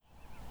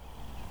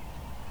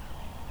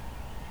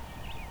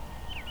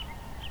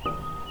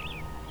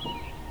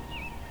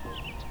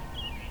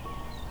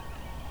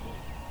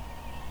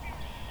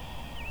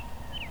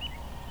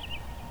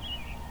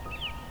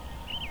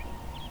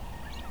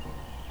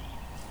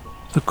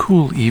The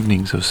cool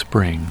evenings of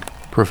spring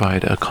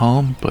provide a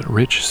calm but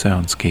rich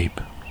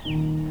soundscape.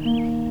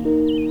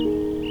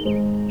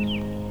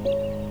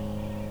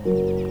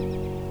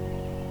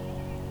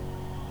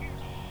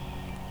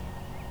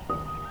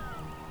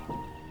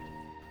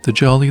 The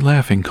jolly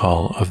laughing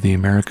call of the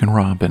American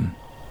robin,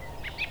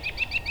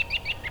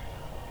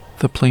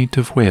 the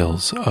plaintive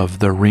wails of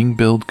the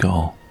ring-billed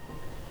gull,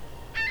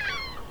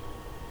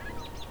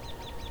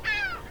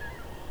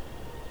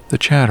 the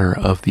chatter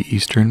of the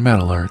eastern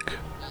meadowlark,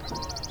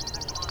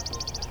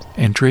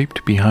 and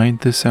draped behind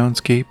this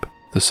soundscape,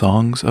 the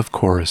songs of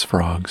chorus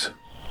frogs.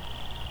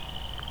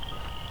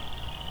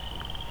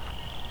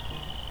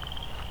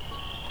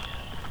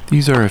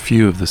 These are a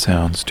few of the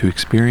sounds to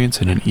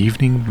experience in an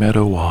evening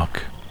meadow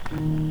walk.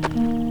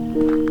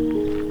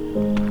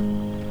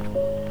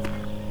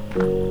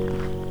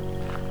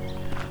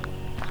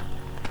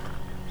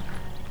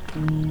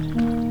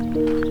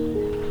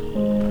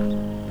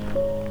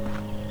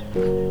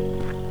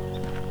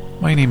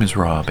 My name is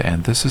Rob,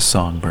 and this is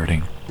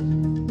Songbirding.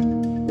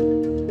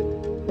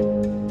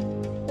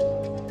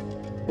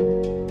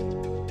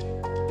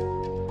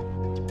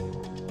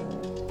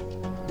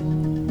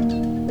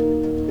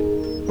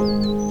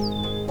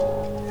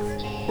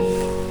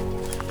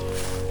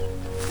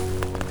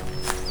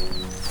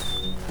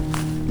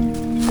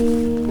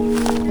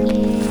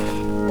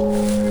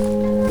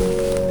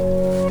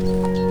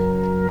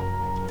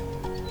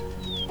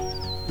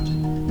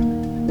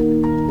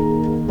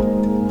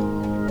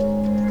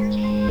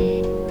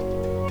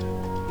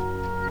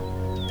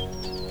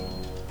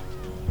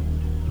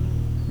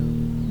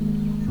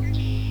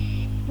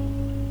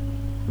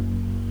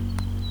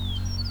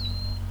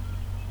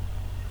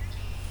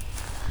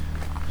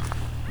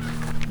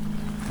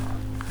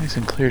 Nice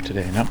and clear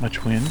today, not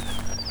much wind.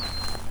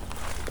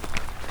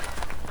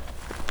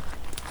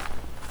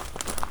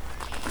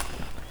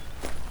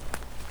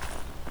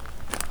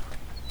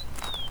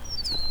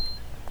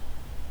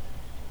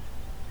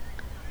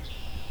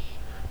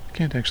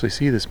 Can't actually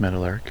see this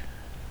meadowlark.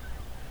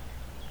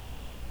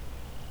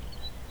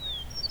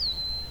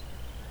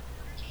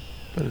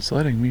 But it's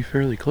letting me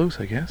fairly close,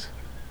 I guess.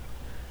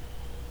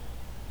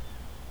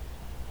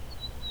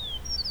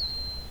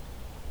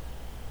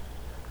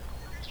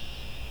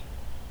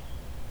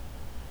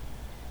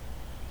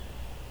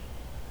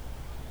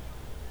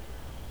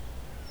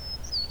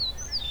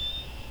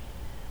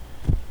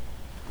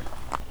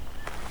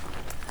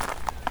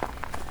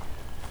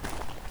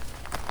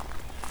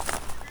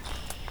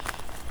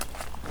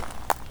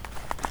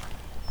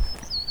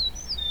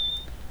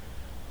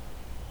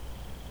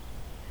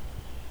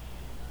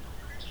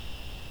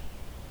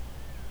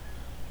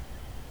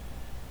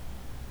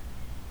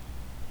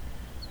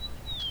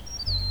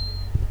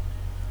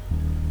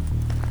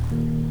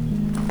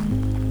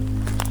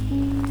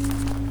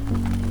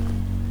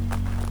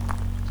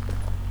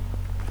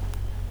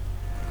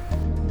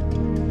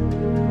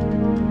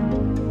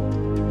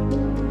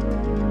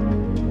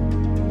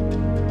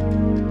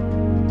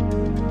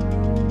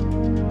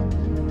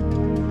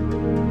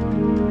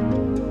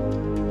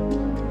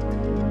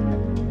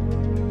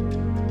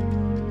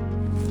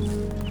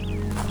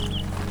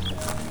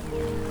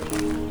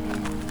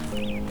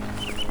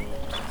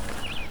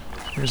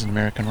 Here's an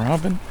American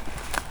robin.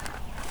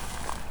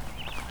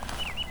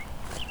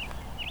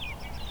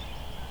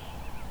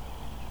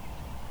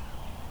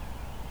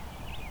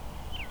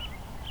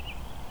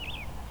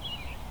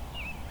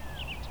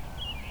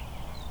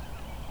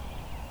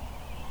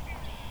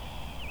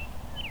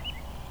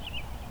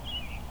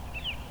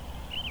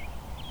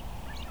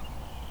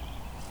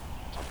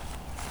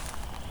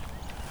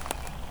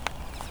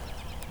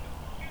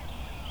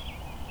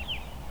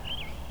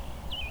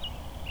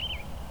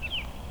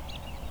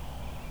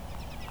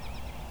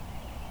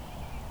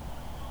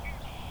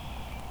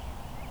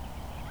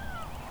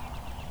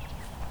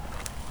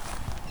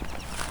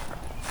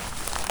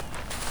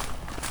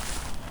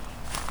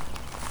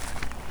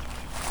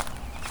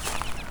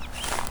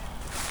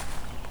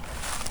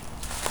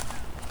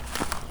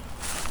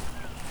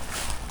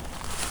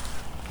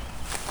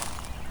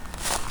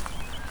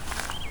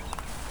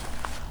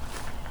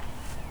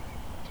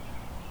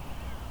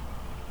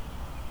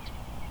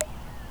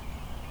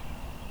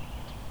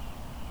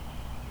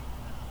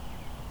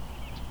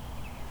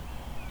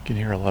 You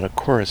can hear a lot of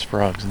chorus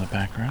frogs in the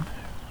background.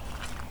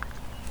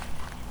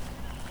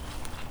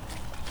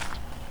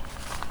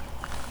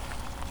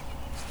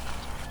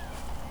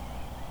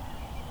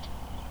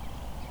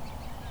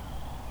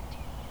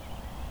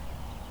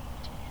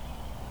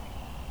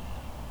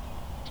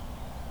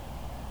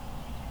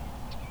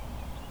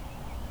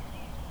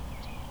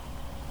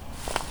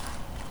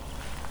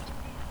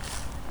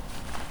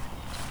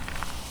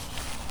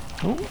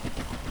 Oh,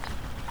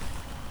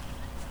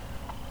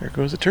 there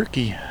goes a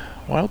turkey,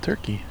 wild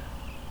turkey.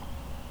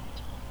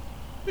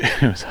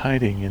 It was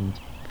hiding in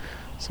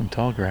some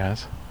tall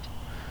grass.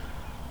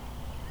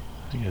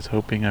 I was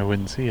hoping I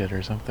wouldn't see it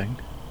or something.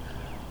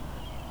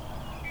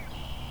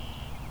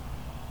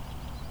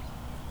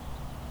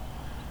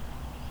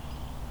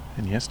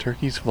 And yes,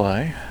 turkeys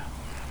fly.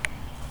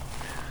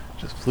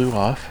 just flew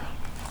off.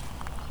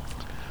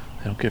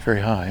 They don't get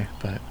very high,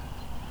 but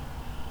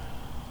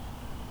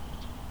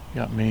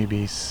got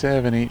maybe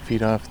 7-8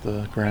 feet off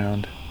the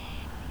ground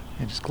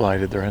and just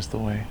glided the rest of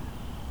the way.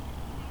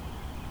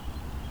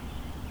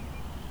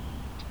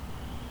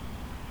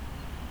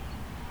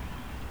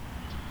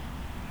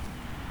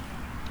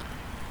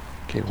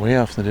 Okay, way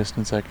off in the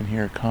distance I can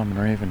hear a common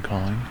raven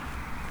calling.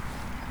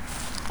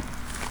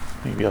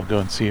 Maybe I'll go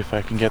and see if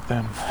I can get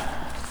them.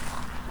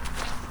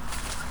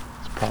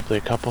 There's probably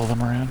a couple of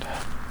them around.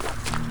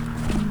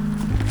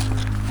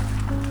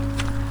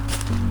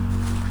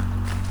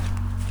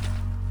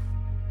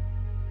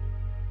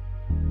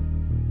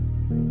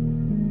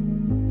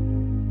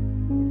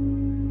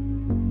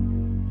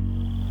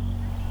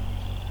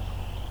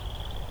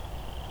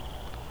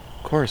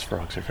 Chorus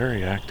frogs are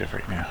very active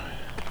right now.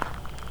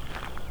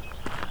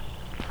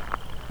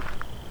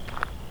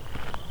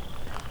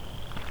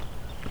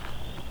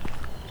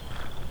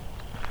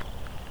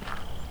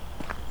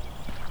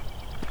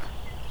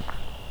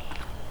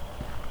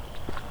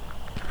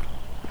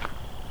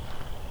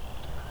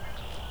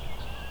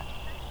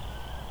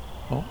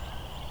 Oh.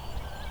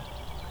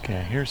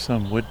 Okay, here's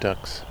some wood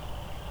ducks.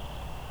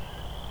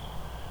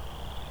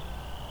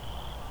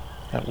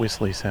 That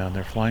whistly sound,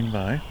 they're flying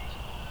by.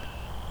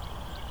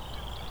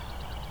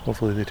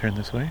 Hopefully they turn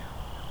this way.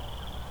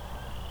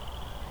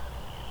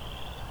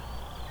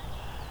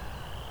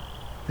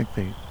 I think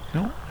they...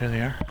 No, there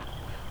they are.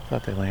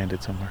 Thought they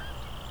landed somewhere.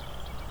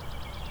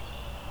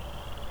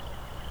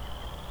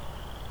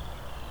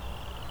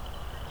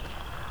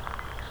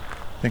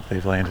 I think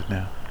they've landed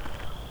now.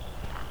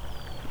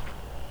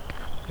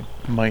 It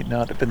might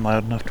not have been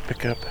loud enough to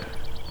pick up.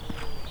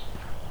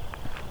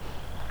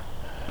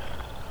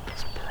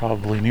 It's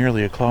probably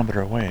nearly a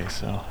kilometer away,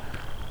 so...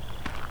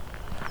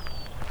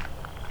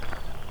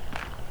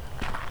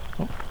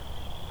 Oh.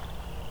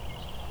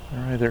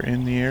 They're either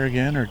in the air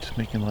again or just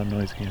making a lot of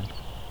noise again.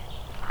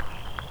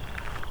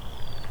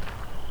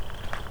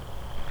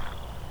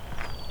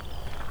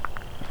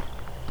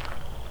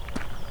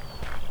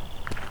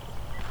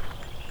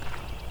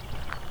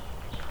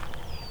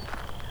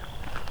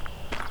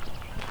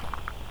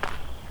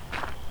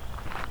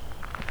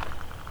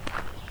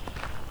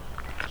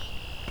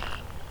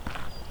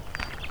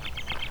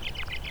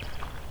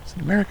 It's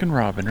an American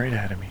robin right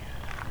ahead of me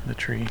in the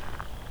tree.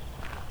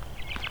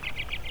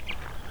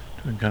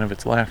 Doing kind of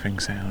its laughing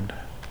sound.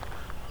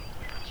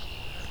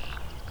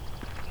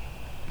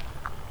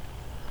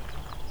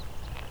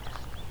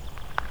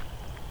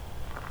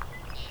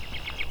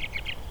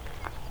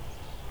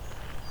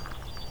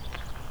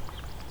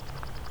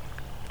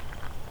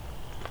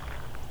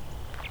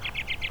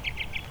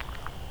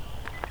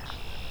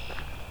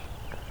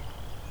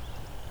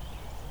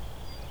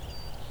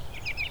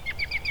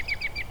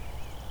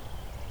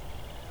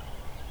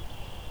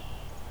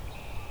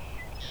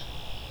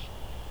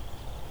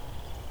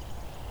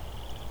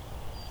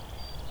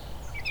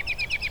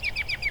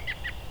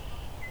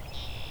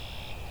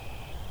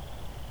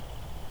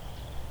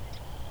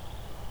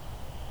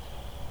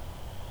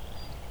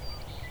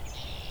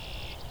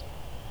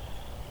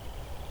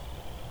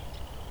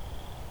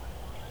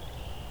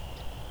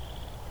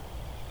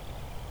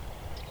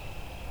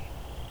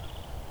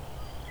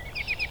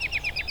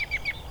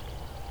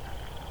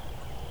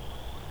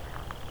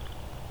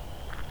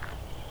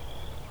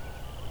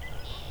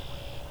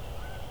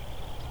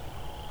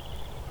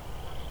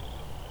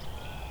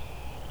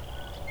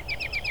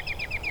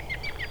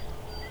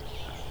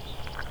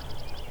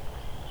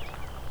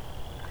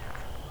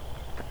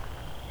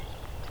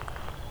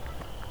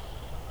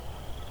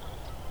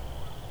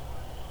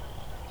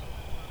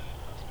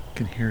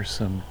 Can hear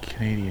some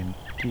Canadian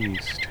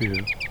geese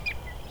too.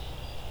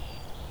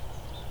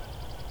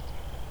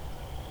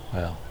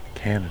 Well,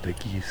 Canada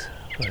geese,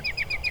 but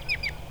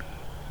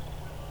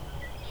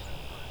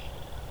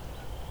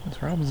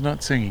this robin's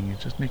not singing,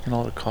 it's just making a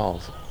lot of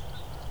calls.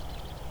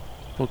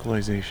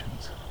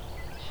 Vocalizations.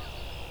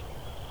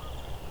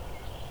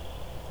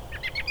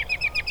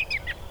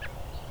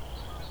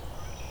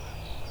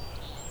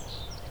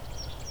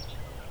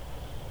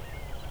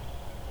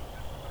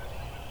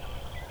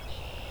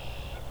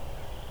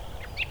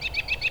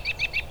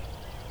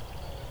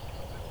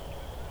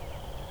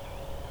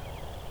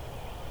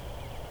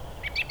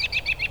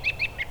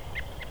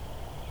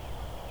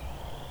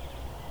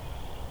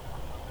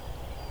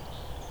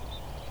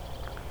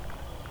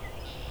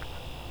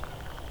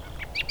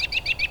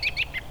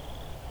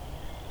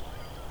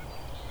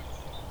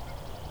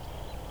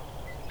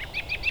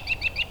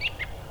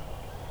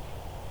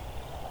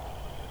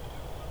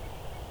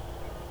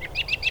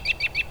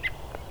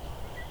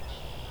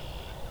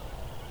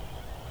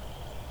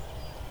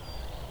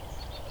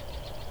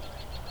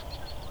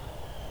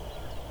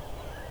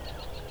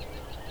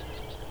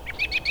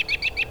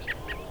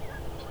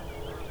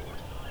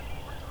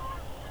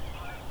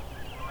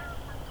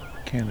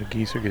 Canada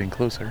geese are getting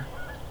closer.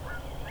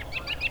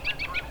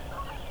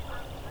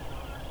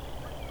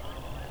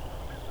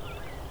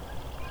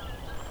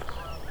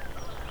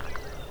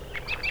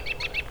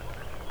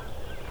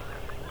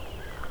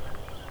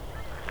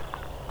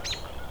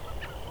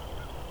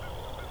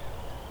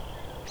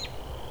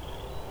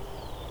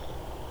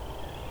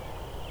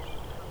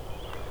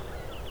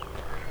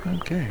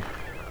 Okay.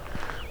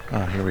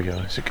 Oh, here we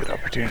go. It's a good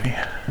opportunity.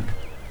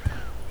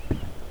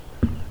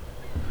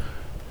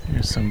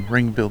 Here's some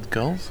ring-billed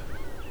gulls.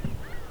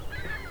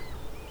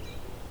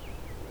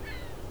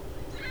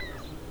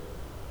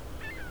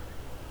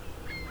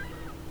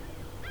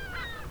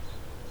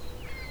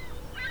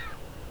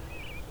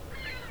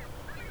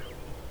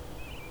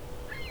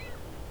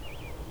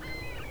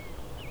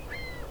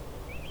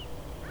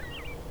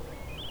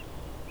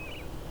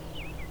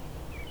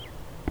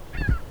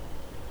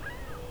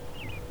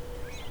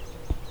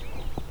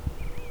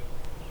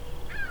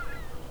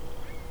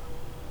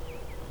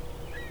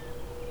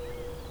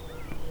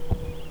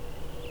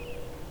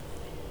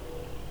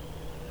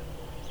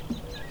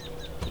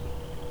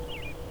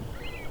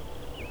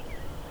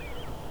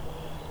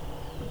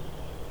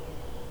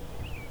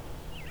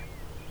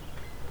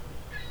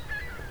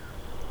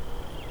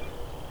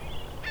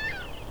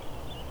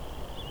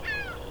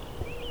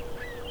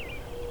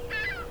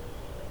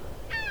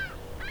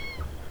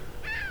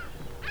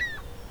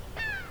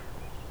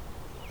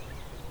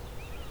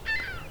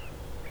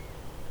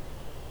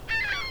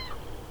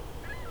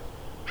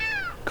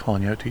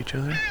 Calling out to each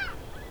other.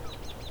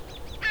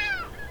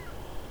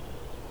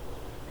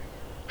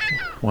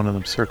 One of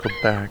them circled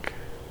back.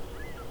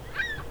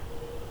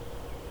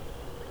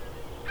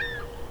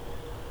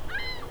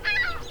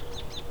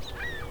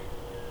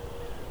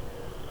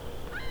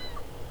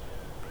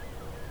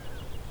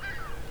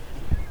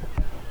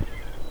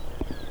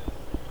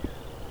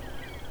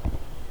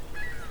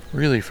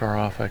 Really far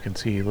off I can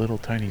see little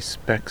tiny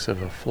specks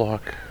of a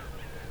flock,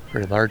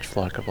 very large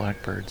flock of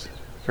blackbirds.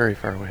 Very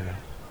far away though.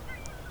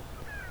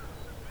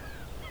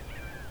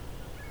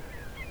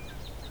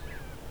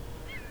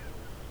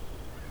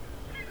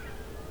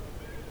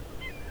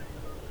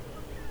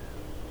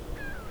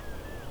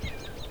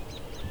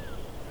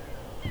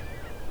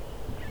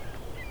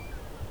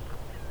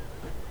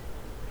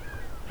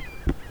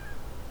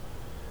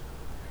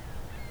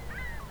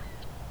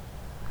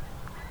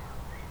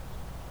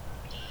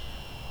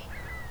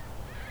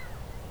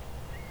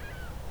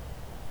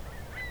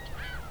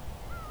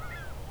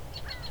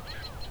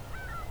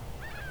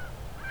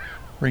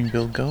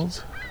 Ring-billed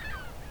gulls.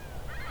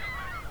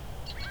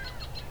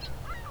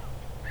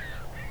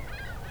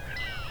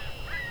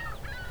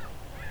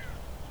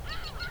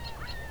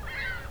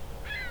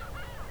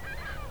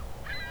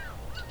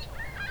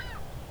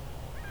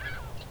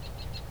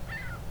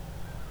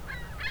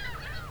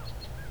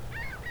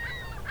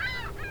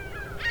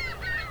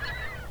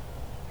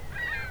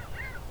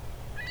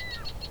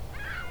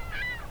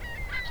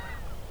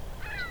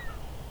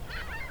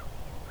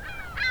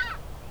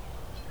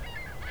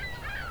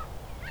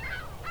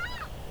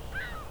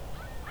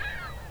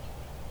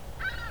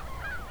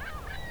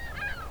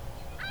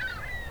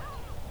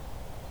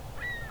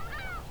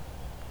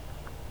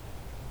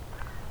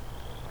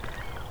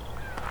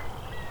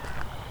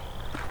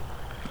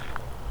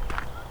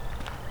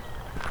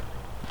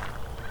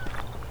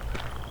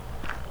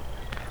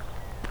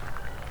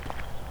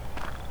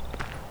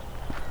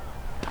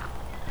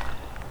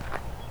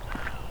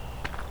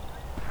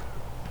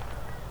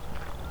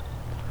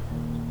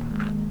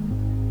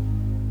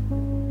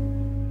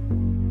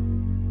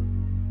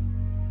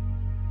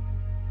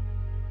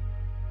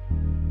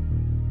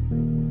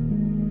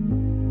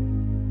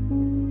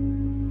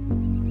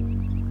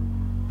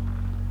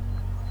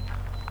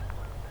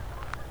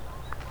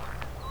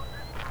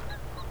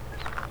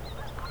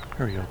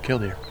 Here we go,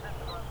 killdeer.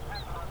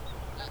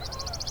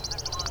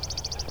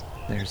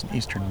 There's an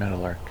eastern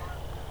meadowlark.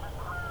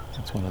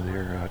 That's one of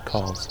their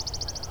calls.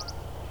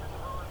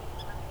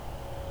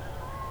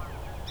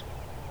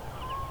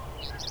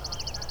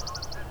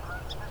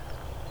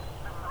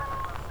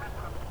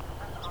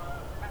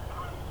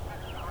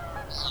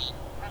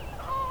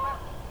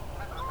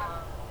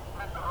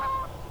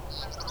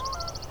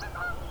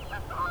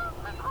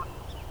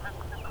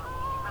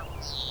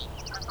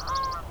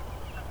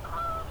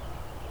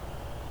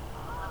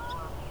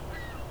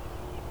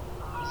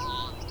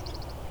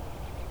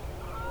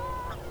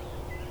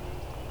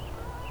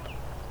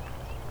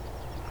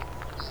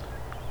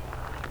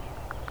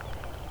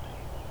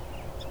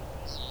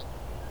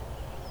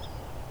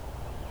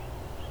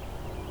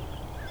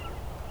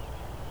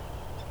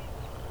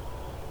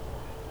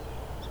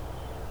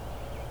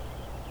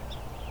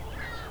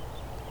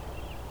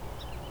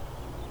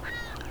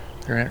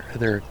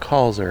 Their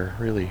calls are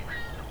really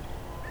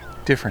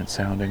different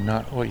sounding,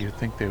 not what you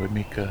think they would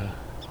make. You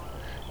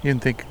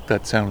didn't think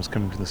that sound was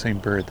coming from the same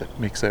bird that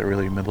makes that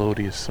really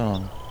melodious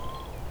song.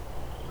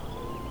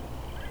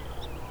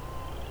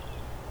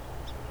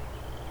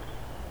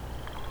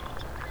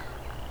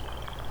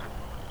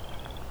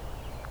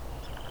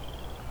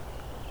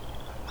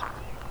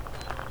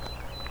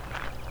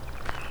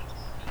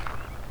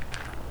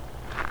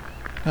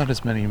 Not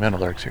as many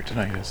meadowlarks here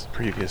tonight as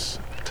previous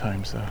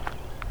times, though.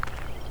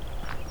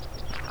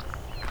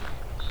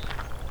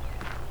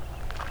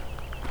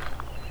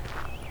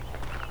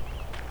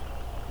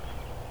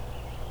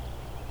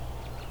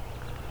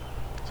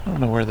 I don't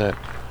know where that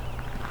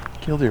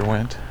killdeer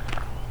went.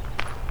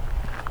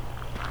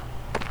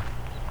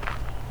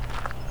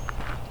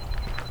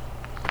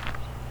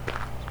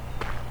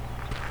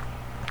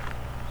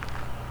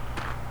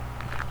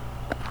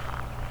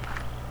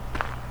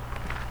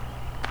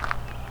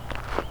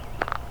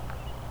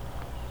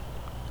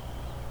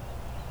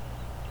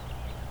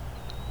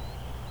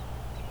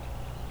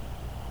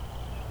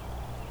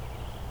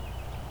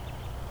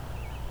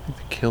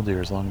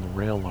 killdeer is along the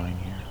rail line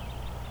here.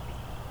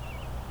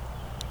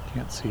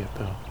 Can't see it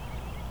though.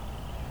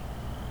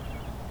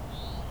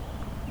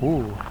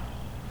 Ooh,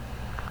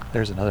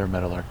 there's another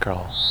meadowlark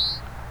call.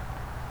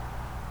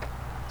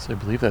 So I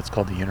believe that's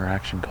called the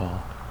interaction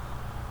call.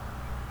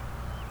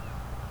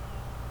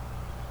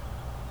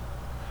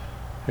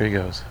 There he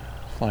goes,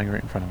 flying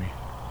right in front of me.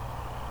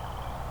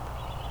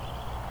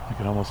 I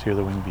can almost hear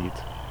the wing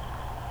beats.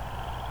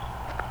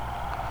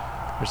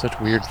 They're such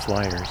weird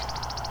flyers.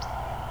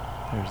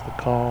 There's the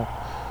call,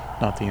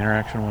 not the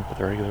interaction one, but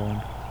the regular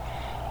one.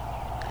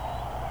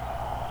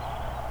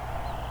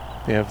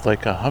 They have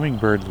like a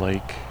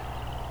hummingbird-like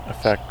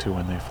effect to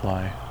when they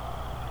fly.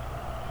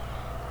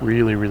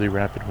 Really, really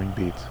rapid wing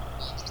beats.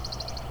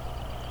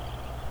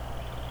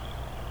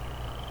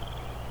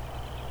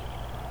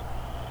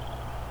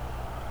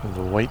 With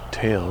a white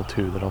tail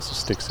too that also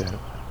sticks out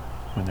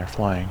when they're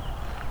flying.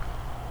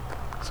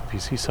 So if you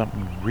see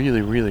something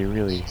really, really,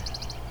 really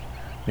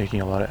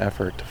making a lot of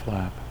effort to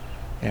flap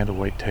and a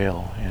white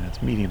tail and it's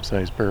a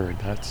medium-sized bird,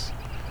 that's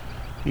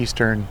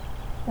eastern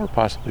or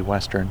possibly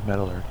western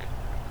meadowlark.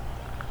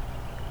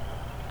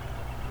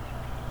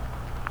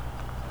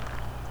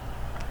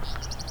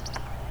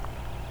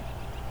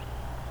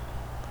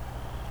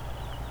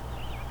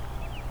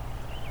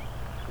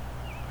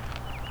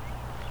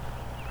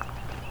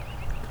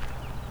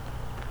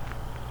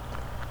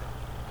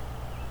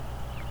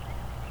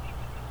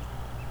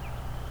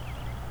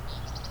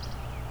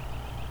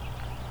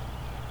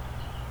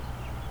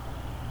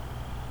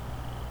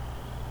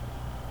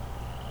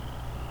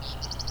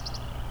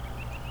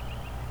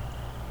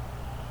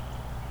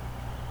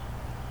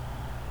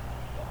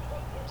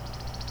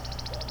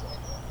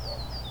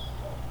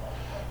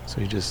 So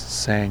he just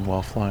sang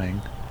while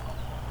flying.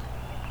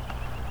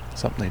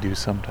 Something they do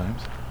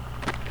sometimes.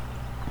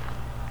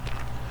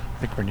 I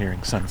think we're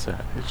nearing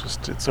sunset.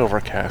 It's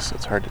overcast, so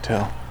it's hard to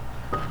tell.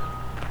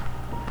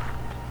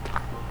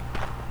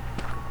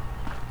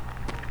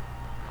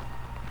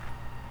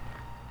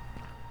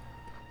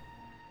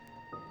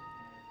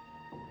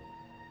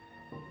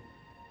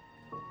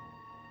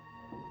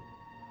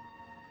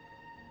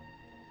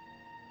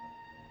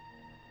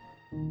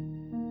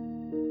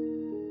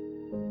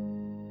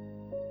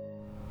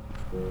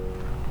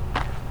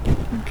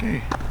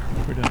 Okay,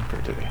 we're done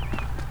for today.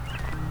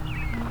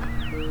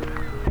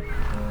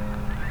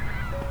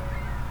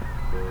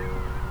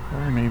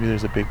 Or maybe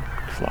there's a big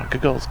flock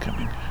of gulls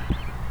coming.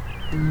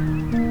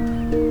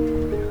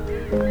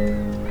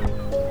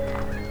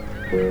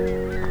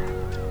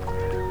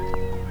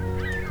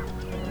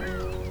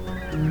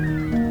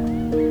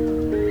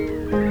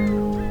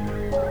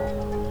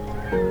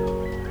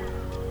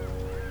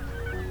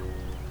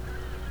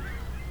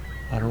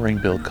 A lot of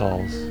ring-billed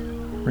calls,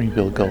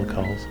 ring-billed gull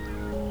calls.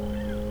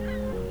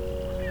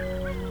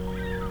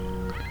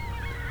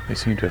 They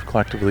seem to have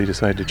collectively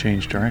decided to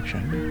change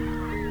direction.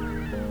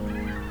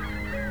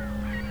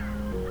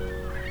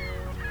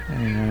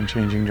 And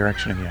changing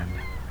direction again.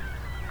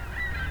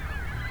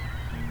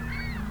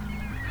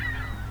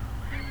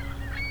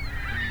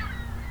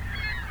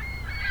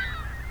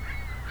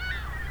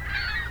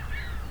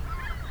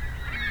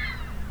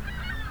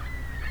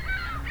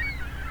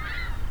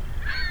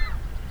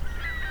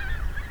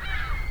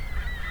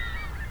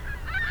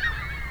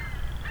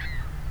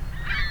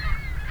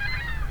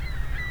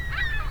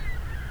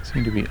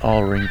 Seem to be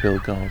all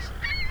ring-billed gulls.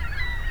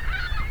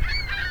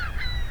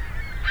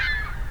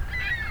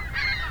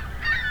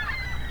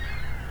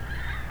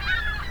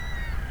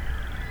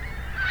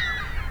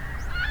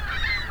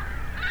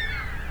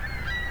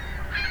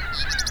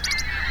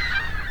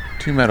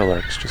 Two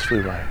meadowlarks just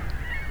flew by.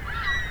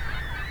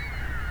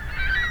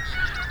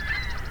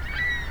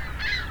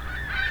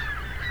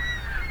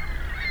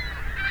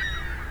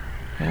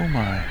 Oh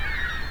my.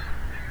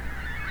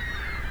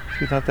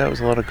 If you thought that was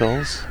a lot of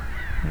gulls,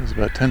 there's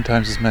about 10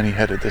 times as many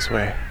headed this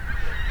way.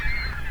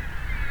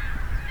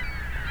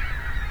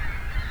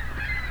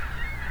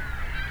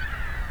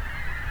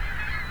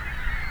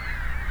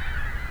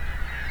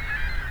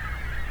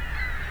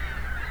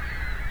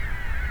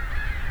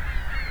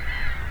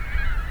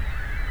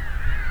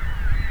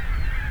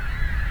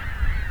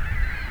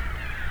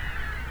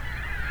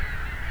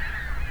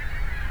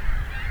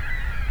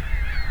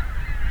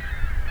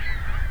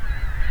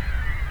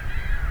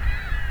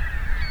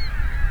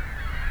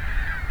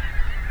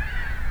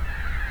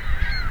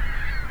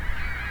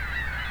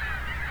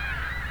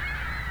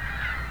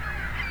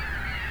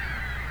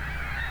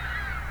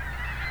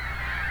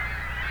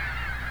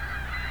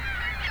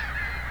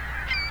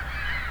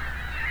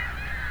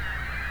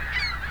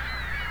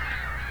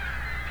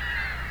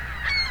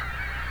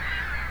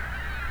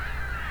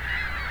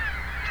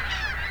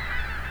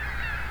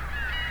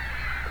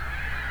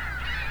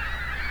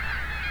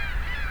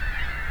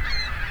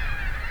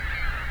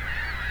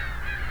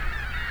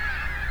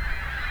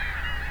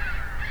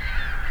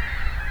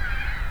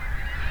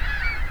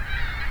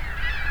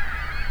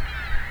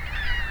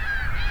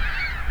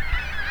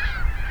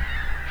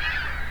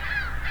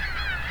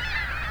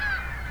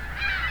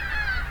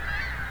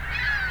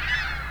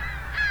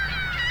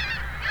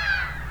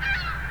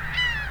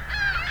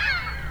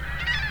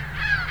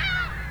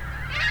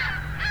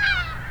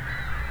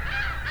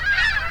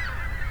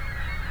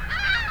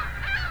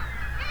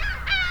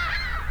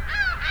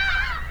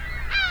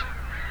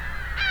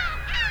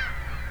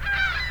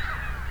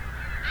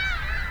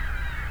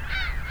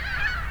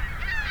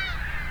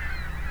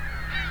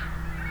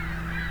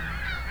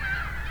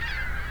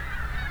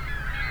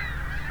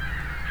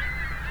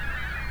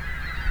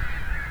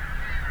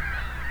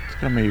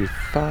 Got maybe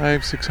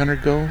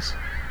 500-600 gulls.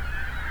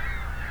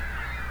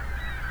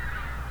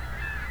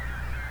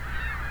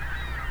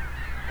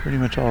 Pretty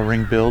much all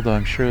ring-billed, though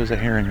I'm sure there's a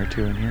herring or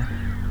two in here.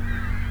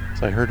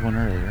 So I heard one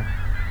earlier.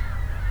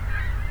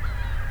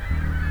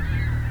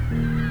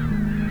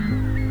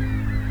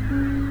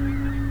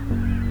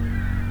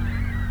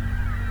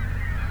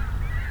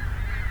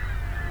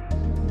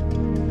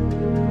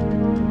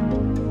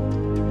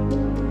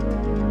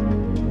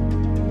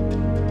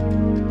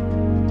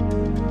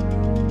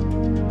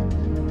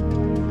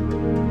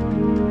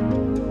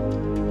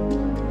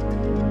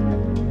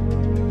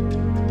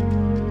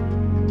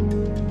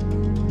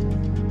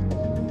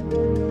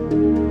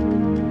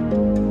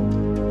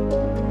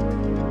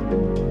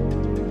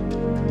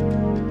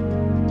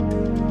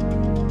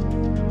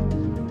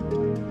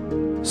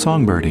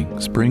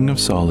 Songbirding, Spring of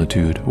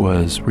Solitude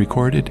was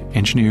recorded,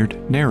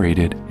 engineered,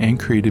 narrated, and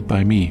created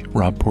by me,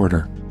 Rob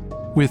Porter,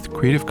 with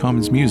Creative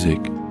Commons music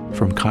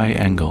from Kai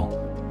Engel.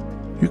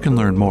 You can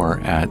learn more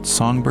at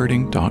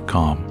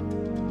songbirding.com.